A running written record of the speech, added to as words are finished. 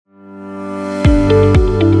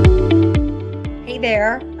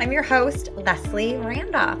there. I'm your host, Leslie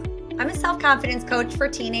Randolph. I'm a self-confidence coach for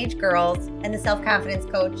teenage girls and the self-confidence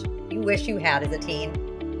coach you wish you had as a teen.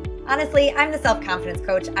 Honestly, I'm the self-confidence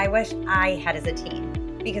coach I wish I had as a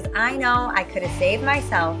teen because I know I could have saved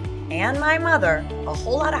myself and my mother a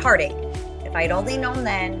whole lot of heartache if I'd only known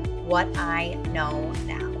then what I know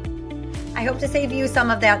now. I hope to save you some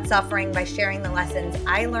of that suffering by sharing the lessons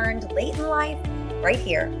I learned late in life right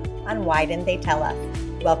here on Why Didn't They Tell Us?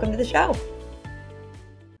 Welcome to the show.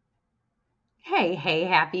 Hey,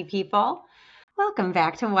 happy people. Welcome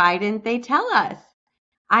back to Why Didn't They Tell Us?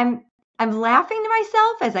 I'm laughing to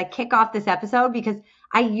myself as I kick off this episode because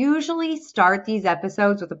I usually start these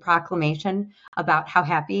episodes with a proclamation about how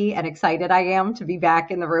happy and excited I am to be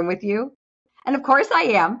back in the room with you. And of course I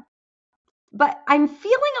am. But I'm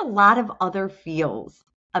feeling a lot of other feels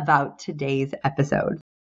about today's episode.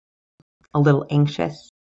 A little anxious,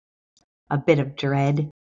 a bit of dread,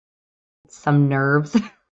 some nerves.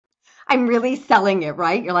 I'm really selling it,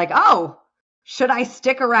 right? You're like, oh, should I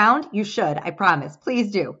stick around? You should, I promise.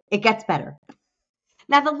 Please do. It gets better.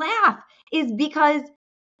 Now, the laugh is because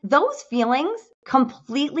those feelings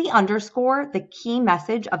completely underscore the key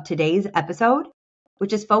message of today's episode,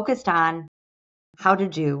 which is focused on how to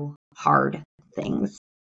do hard things.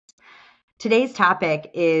 Today's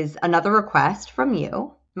topic is another request from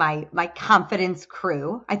you, my confidence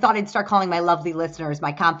crew. I thought I'd start calling my lovely listeners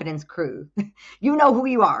my confidence crew. You know who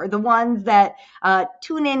you are, the ones that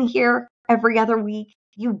tune in here every other week.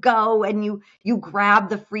 You go and you grab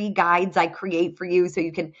the free guides I create for you so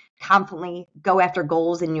you can confidently go after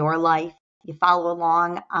goals in your life. You follow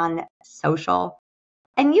along on social.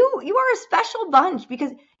 And you are a special bunch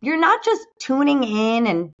because you're not just tuning in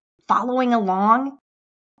and following along.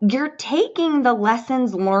 You're taking the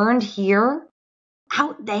lessons learned here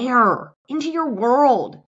out there into your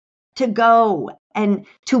world to go and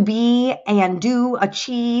to be and do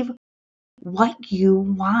achieve what you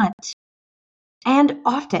want. And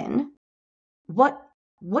often what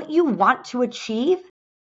you want to achieve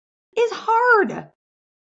is hard.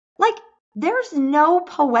 Like there's no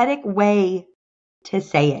poetic way to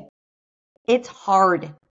say it. It's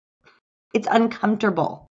hard. It's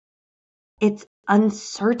uncomfortable. It's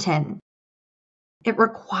uncertain. It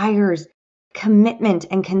requires commitment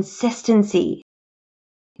and consistency,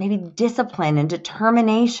 maybe discipline and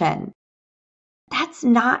determination. That's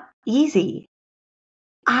not easy.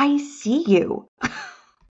 I see you.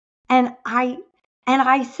 and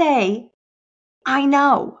I say, I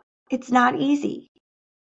know it's not easy.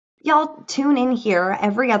 Y'all tune in here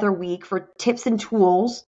every other week for tips and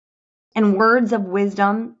tools and words of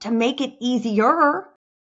wisdom to make it easier.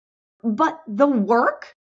 But the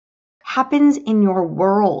work happens in your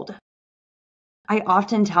world. I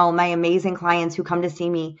often tell my amazing clients who come to see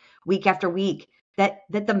me week after week that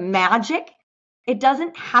the magic, it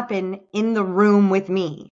doesn't happen in the room with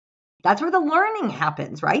me. That's where the learning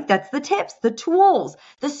happens, right? That's the tips, the tools,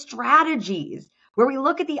 the strategies, where we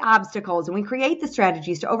look at the obstacles and we create the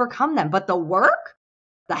strategies to overcome them. But the work,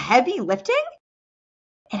 the heavy lifting,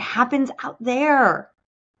 it happens out there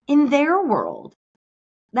in their world.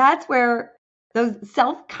 That's where those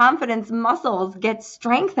self-confidence muscles get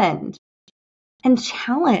strengthened and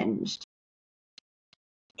challenged.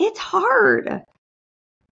 It's hard.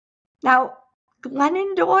 Now,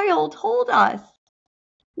 Glennon Doyle told us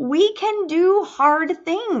we can do hard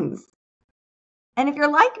things. And if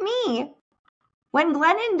you're like me, when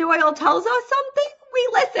Glennon Doyle tells us something, we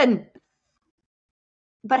listen.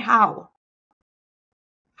 But how?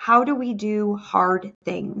 How do we do hard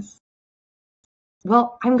things?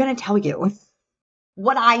 Well, I'm going to tell you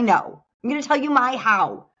what I know. I'm going to tell you my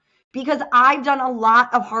how. Because I've done a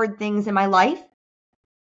lot of hard things in my life.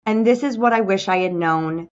 And this is what I wish I had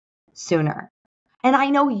known sooner. And I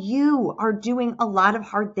know you are doing a lot of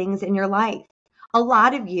hard things in your life. A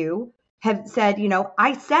lot of you have said,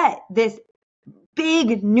 I set this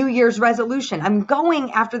big New Year's resolution. I'm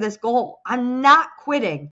going after this goal. I'm not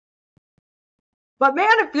quitting. But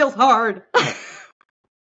man, it feels hard.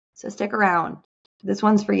 So stick around. This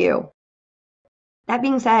one's for you. That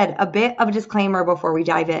being said, a bit of a disclaimer before we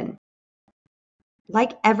dive in.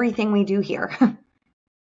 Like everything we do here,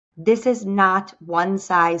 this is not one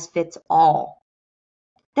size fits all.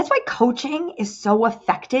 That's why coaching is so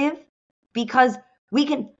effective because we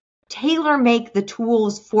can tailor make the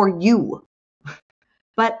tools for you.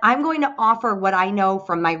 But I'm going to offer what I know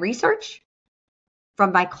from my research,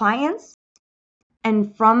 from my clients,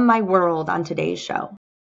 and from my world on today's show.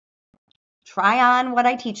 Try on what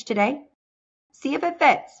I teach today. See if it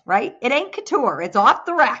fits, right? It ain't couture. It's off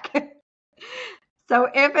the rack. So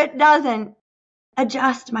if it doesn't,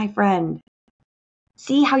 adjust, my friend.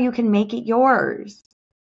 See how you can make it yours.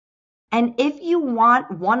 And if you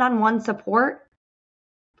want one-on-one support,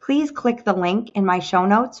 please click the link in my show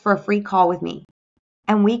notes for a free call with me,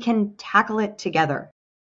 and we can tackle it together.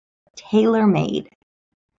 Tailor-made.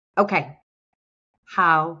 Okay,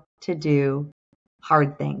 how to do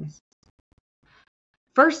hard things.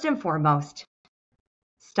 First and foremost,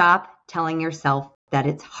 stop telling yourself that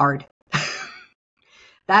it's hard.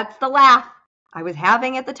 That's the laugh I was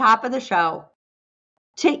having at the top of the show.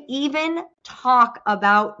 To even talk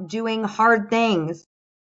about doing hard things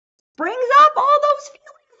brings up all those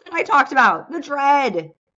feelings that I talked about. The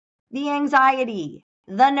dread, the anxiety,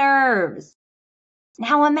 the nerves.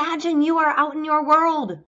 Now imagine you are out in your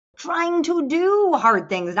world trying to do hard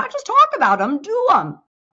things, not just talk about them, do them.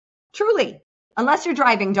 Truly, unless you're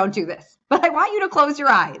driving, don't do this. But I want you to close your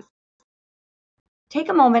eyes. Take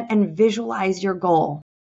a moment and visualize your goal.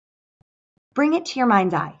 Bring it to your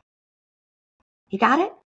mind's eye. You got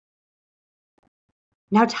it?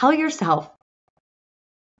 Now tell yourself,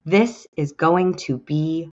 this is going to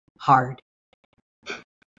be hard.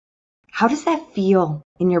 How does that feel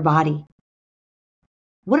in your body?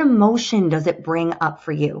 What emotion does it bring up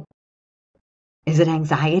for you? Is it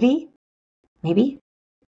anxiety? Maybe.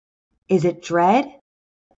 Is it dread?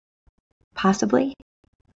 Possibly.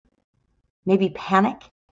 Maybe panic.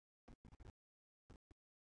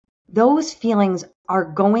 Those feelings are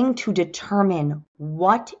going to determine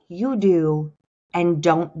what you do and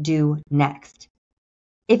don't do next.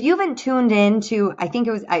 If you haven't tuned in to, I think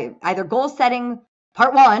it was either goal setting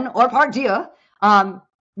part 1 or part 2,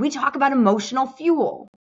 we talk about emotional fuel.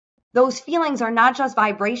 Those feelings are not just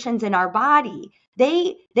vibrations in our body.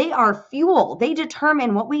 They are fuel. They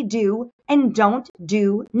determine what we do and don't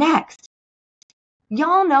do next.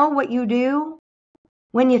 Y'all know what you do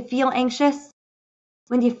when you feel anxious,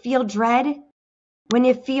 when you feel dread, when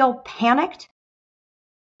you feel panicked?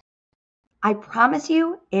 I promise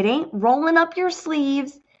you, it ain't rolling up your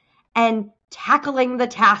sleeves and tackling the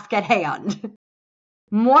task at hand.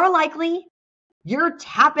 More likely, you're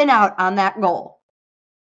tapping out on that goal.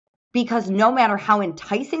 Because no matter how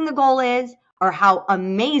enticing the goal is or how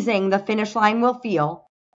amazing the finish line will feel,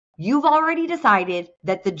 you've already decided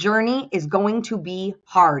that the journey is going to be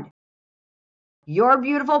hard. Your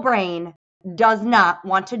beautiful brain does not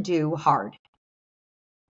want to do hard.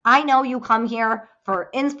 I know you come here for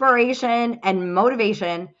inspiration and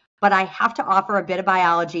motivation, but I have to offer a bit of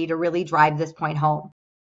biology to really drive this point home.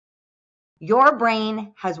 Your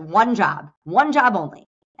brain has one job only,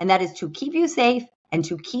 and that is to keep you safe and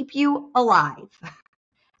to keep you alive.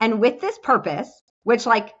 And with this purpose, which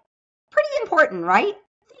pretty important, right?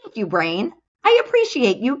 Thank you, brain. I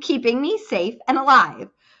appreciate you keeping me safe and alive.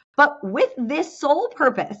 But with this sole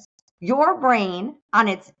purpose, your brain on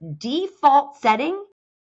its default setting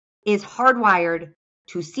is hardwired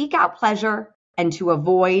to seek out pleasure and to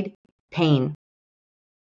avoid pain.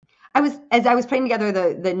 As I was putting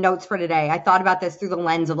together the notes for today, I thought about this through the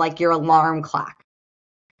lens of your alarm clock.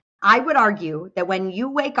 I would argue that when you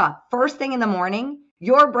wake up first thing in the morning,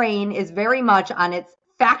 your brain is very much on its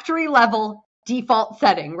factory level default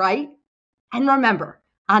setting, right? And remember,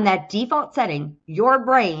 on that default setting, your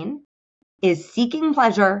brain is seeking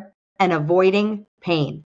pleasure and avoiding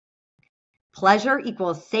pain. Pleasure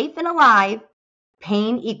equals safe and alive.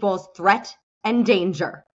 Pain equals threat and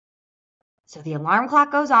danger. So the alarm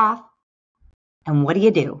clock goes off, and what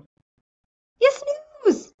do? You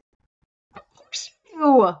snooze. Of course you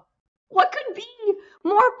do. What could be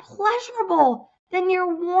more pleasurable than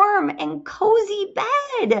your warm and cozy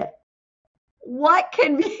bed? What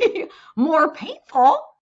could be more painful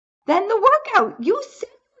than the workout you said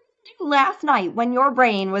you would do last night when your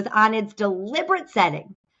brain was on its deliberate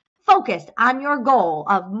setting, focused on your goal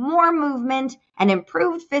of more movement and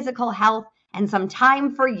improved physical health and some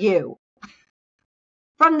time for you?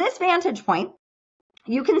 From this vantage point,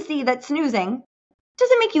 you can see that snoozing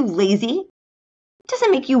doesn't make you lazy,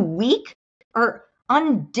 doesn't make you weak or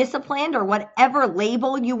undisciplined or whatever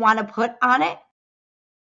label you want to put on it.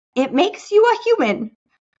 It makes you a human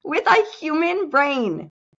with a human brain.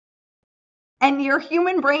 And your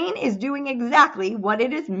human brain is doing exactly what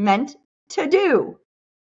it is meant to do.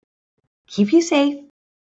 Keep you safe,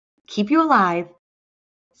 keep you alive,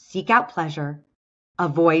 seek out pleasure,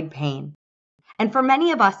 avoid pain. And for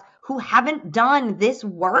many of us who haven't done this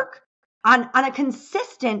work on a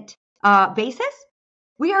consistent basis,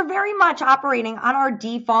 we are very much operating on our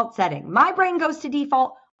default setting. My brain goes to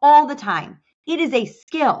default all the time. It is a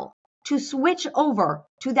skill to switch over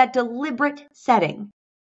to that deliberate setting.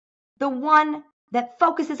 The one that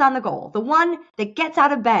focuses on the goal, the one that gets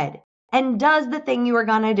out of bed and does the thing you are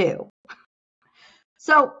going to do.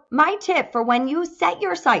 So my tip for when you set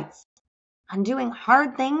your sights on doing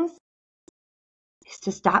hard things is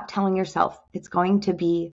to stop telling yourself it's going to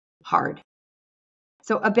be hard.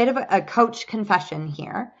 So a bit of a coach confession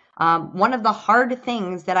here. One of the hard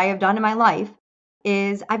things that I have done in my life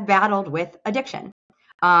is I've battled with addiction.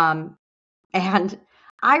 And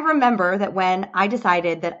I remember that when I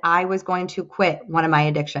decided that I was going to quit one of my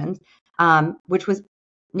addictions, which was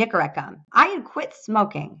Nicorette gum. I had quit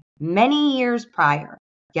smoking many years prior,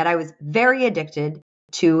 yet I was very addicted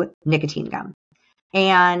to nicotine gum.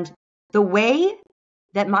 And the way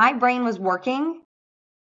that my brain was working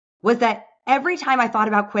was that every time I thought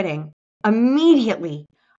about quitting, immediately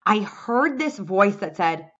I heard this voice that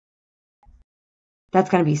said, that's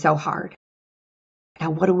going to be so hard.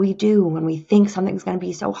 Now, what do we do when we think something's going to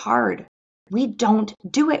be so hard? We don't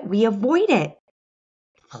do it. We avoid it.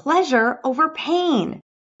 Pleasure over pain.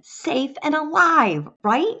 Safe and alive,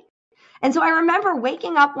 right? And so I remember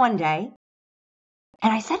waking up one day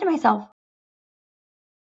and I said to myself,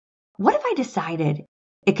 what if I decided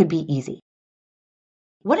it could be easy?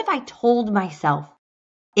 What if I told myself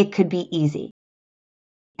it could be easy?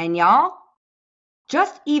 And y'all,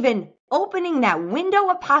 just even opening that window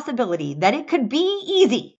of possibility that it could be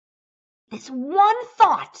easy, this one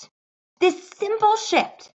thought, this simple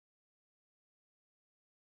shift,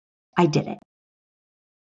 I did it.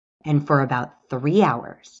 And for about 3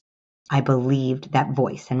 hours, I believed that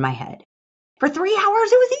voice in my head. For 3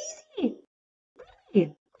 hours, it was easy.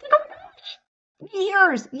 Really? Oh my gosh.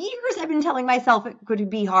 Years I've been telling myself it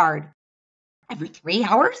could be hard. Every 3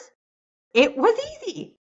 hours, it was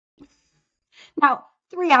easy. Now,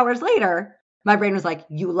 3 hours later, my brain was like,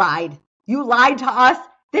 you lied. You lied to us.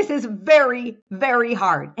 This is very, very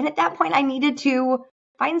hard. And at that point, I needed to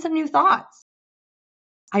find some new thoughts.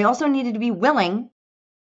 I also needed to be willing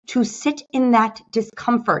to sit in that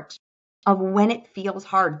discomfort of when it feels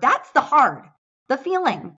hard. That's the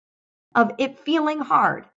feeling of it feeling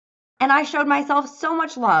hard. And I showed myself so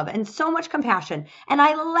much love and so much compassion. And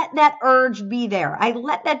I let that urge be there. I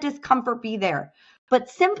let that discomfort be there. But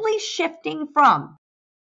simply shifting from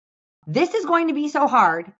this is going to be so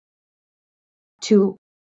hard to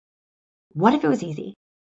what if it was easy?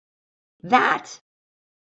 That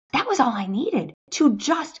was all I needed to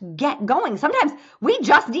just get going. Sometimes we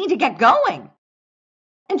just need to get going.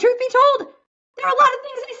 And truth be told, there are a lot of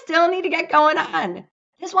things I still need to get going on.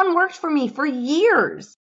 This one worked for me for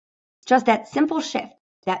years. Just that simple shift,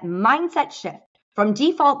 that mindset shift from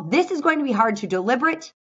default, this is going to be hard, to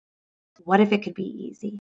deliberate, what if it could be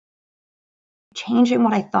easy? Changing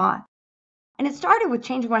what I thought. And it started with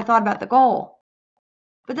changing what I thought about the goal.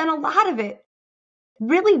 But then a lot of it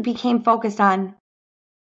really became focused on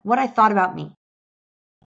what I thought about me.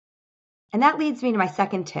 And that leads me to my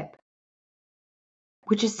second tip,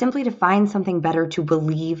 which is simply to find something better to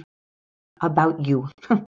believe about you.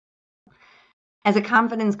 As a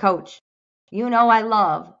confidence coach, you know I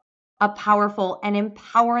love a powerful and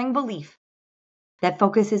empowering belief that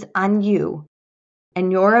focuses on you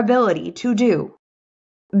and your ability to do,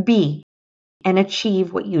 be, and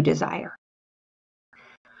achieve what you desire.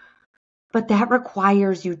 But that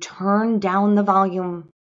requires you turn down the volume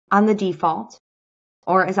on the default,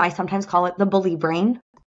 or as I sometimes call it, the bully brain,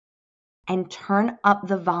 and turn up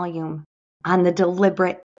the volume on the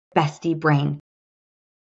deliberate bestie brain.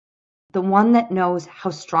 The one that knows how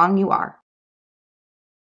strong you are.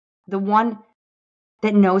 The one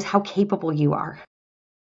that knows how capable you are.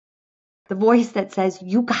 The voice that says,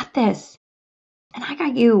 you got this, and I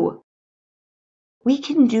got you. We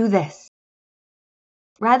can do this.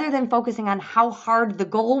 Rather than focusing on how hard the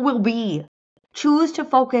goal will be, choose to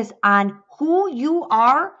focus on who you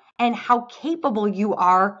are and how capable you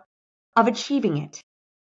are of achieving it.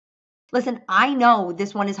 Listen, I know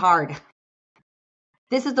this one is hard.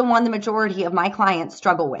 This is the one the majority of my clients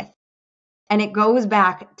struggle with. And it goes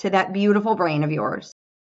back to that beautiful brain of yours.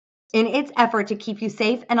 In its effort to keep you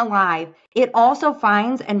safe and alive, it also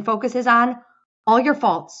finds and focuses on all your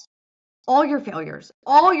faults, all your failures,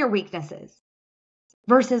 all your weaknesses,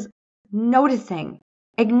 versus noticing,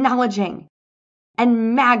 acknowledging,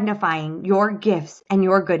 and magnifying your gifts and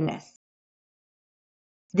your goodness.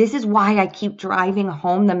 This is why I keep driving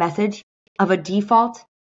home the message of a default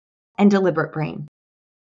and deliberate brain,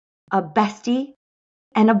 a bestie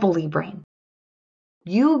and a bully brain.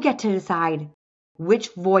 You get to decide which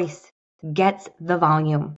voice gets the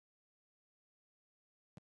volume.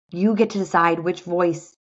 You get to decide which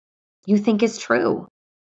voice you think is true.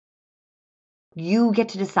 You get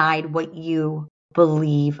to decide what you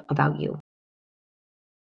believe about you.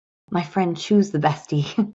 My friend, choose the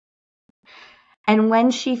bestie. And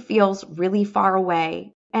when she feels really far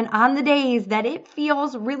away, and on the days that it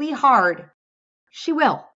feels really hard, she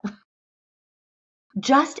will.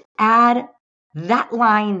 Just add that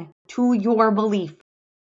line to your belief.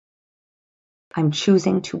 I'm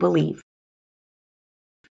choosing to believe.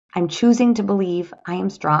 I'm choosing to believe I am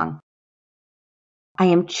strong. I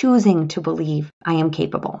am choosing to believe I am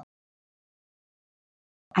capable.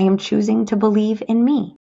 I am choosing to believe in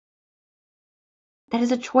me. That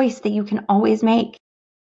is a choice that you can always make.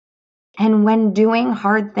 And when doing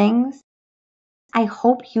hard things, I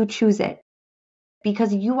hope you choose it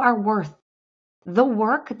because you are worth the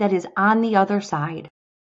work that is on the other side.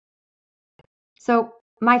 So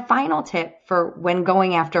my final tip for when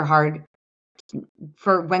going after hard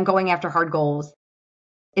goals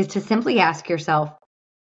is to simply ask yourself,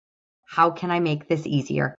 how can I make this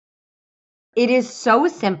easier? It is so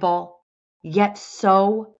simple, yet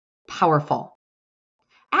so powerful.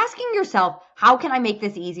 Asking yourself, how can I make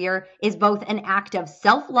this easier, is both an act of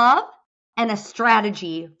self-love and a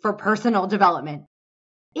strategy for personal development.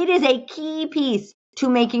 It is a key piece to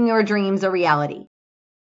making your dreams a reality.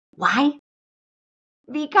 Why?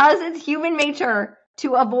 Because it's human nature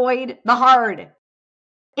to avoid the hard.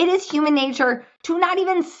 It is human nature to not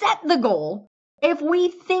even set the goal if we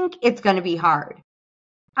think it's going to be hard.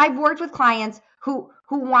 I've worked with clients who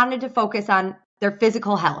wanted to focus on their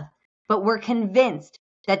physical health, but were convinced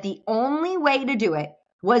that the only way to do it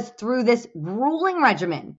was through this grueling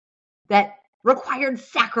regimen that required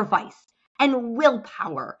sacrifice and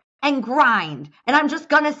willpower and grind. And I'm just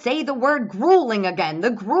going to say the word grueling again,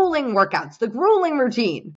 the grueling workouts, the grueling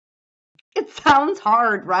routine. It sounds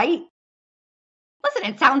hard, right? Listen,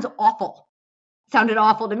 it sounds awful. It sounded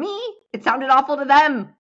awful to me. It sounded awful to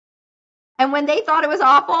them. And when they thought it was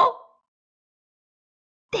awful,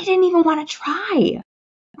 they didn't even want to try,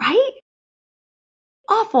 right?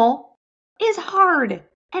 Awful is hard,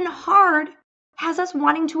 and hard has us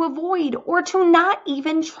wanting to avoid or to not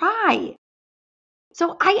even try.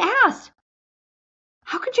 So I asked,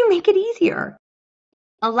 how could you make it easier?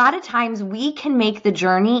 A lot of times we can make the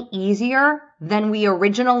journey easier than we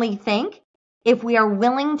originally think if we are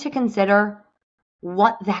willing to consider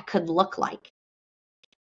what that could look like.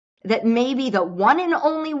 That maybe the one and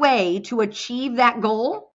only way to achieve that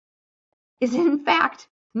goal is in fact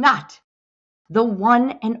not the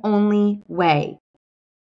one and only way.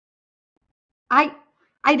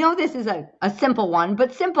 I know this is a simple one,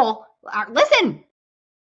 but simple, listen,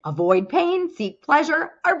 avoid pain, seek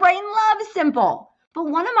pleasure. Our brain loves simple. But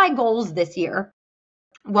one of my goals this year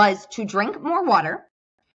was to drink more water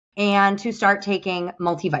and to start taking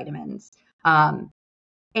multivitamins. And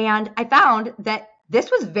I found that this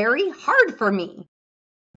was very hard for me.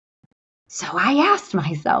 So I asked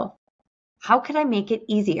myself, how could I make it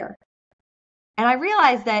easier? And I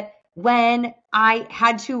realized that when I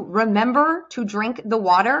had to remember to drink the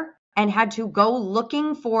water and had to go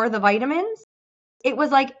looking for the vitamins, it was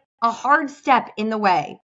like a hard step in the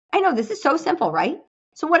way. I know this is so simple, right?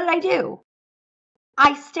 So what did I do?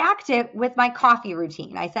 I stacked it with my coffee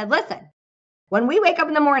routine. I said, listen, when we wake up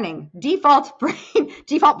in the morning, default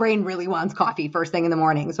brain really wants coffee first thing in the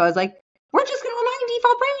morning. So I was like, we're just going to remind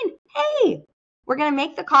default brain, hey, we're going to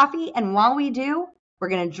make the coffee. And while we do, we're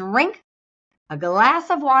going to drink a glass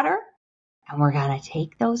of water and we're going to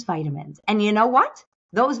take those vitamins. And you know what?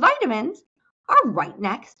 Those vitamins are right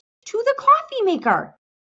next to the coffee maker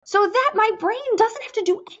so that my brain doesn't have to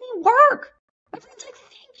do any work. My brain's like,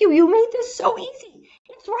 thank you. You made this so easy.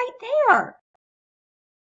 It's right there.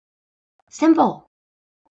 Simple.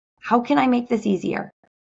 How can I make this easier?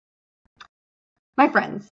 My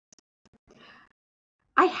friends,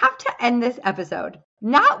 I have to end this episode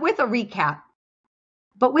not with a recap,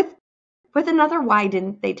 but with another why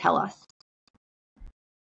didn't they tell us?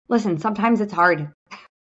 Listen, sometimes it's hard.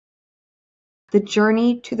 The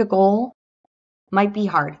journey to the goal might be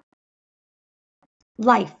hard.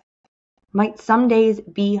 Life might some days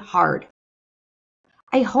be hard.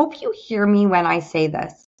 I hope you hear me when I say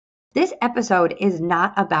this. This episode is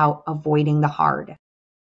not about avoiding the hard.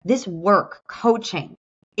 This work, coaching,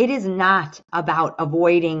 it is not about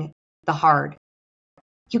avoiding the hard.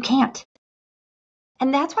 You can't.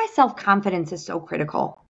 And that's why self-confidence is so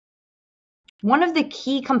critical. One of the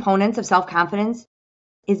key components of self-confidence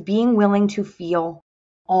is being willing to feel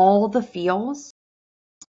all the feels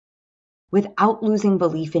without losing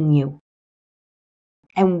belief in you.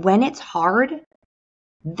 And when it's hard,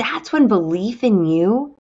 that's when belief in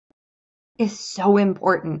you is so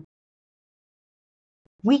important.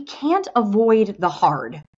 We can't avoid the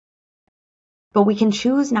hard, but we can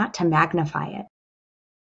choose not to magnify it.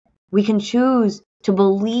 We can choose to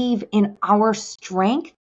believe in our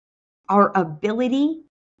strength, our ability,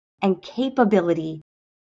 and capability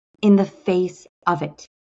in the face of it.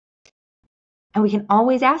 And we can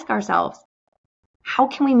always ask ourselves, how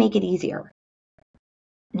can we make it easier?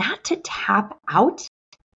 not to tap out,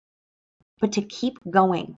 but to keep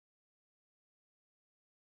going.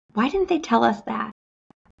 Why didn't they tell us that?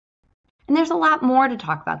 And there's a lot more to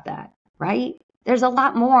talk about that, right? There's a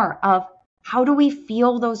lot more of how do we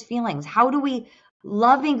feel those feelings? How do we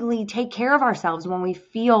lovingly take care of ourselves when we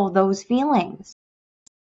feel those feelings?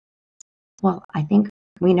 Well, I think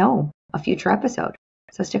we know a future episode,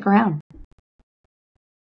 so stick around.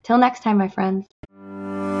 Till next time, my friends.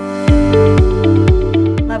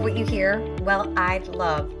 Love what you hear? Well, I'd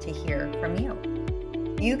love to hear from you.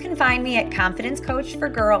 You can find me at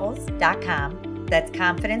confidencecoachforgirls.com. That's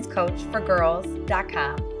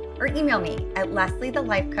confidencecoachforgirls.com. Or email me at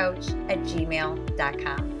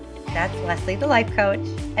lesliethelifecoach@gmail.com. That's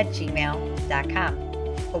lesliethelifecoach@gmail.com.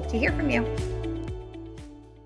 Hope to hear from you.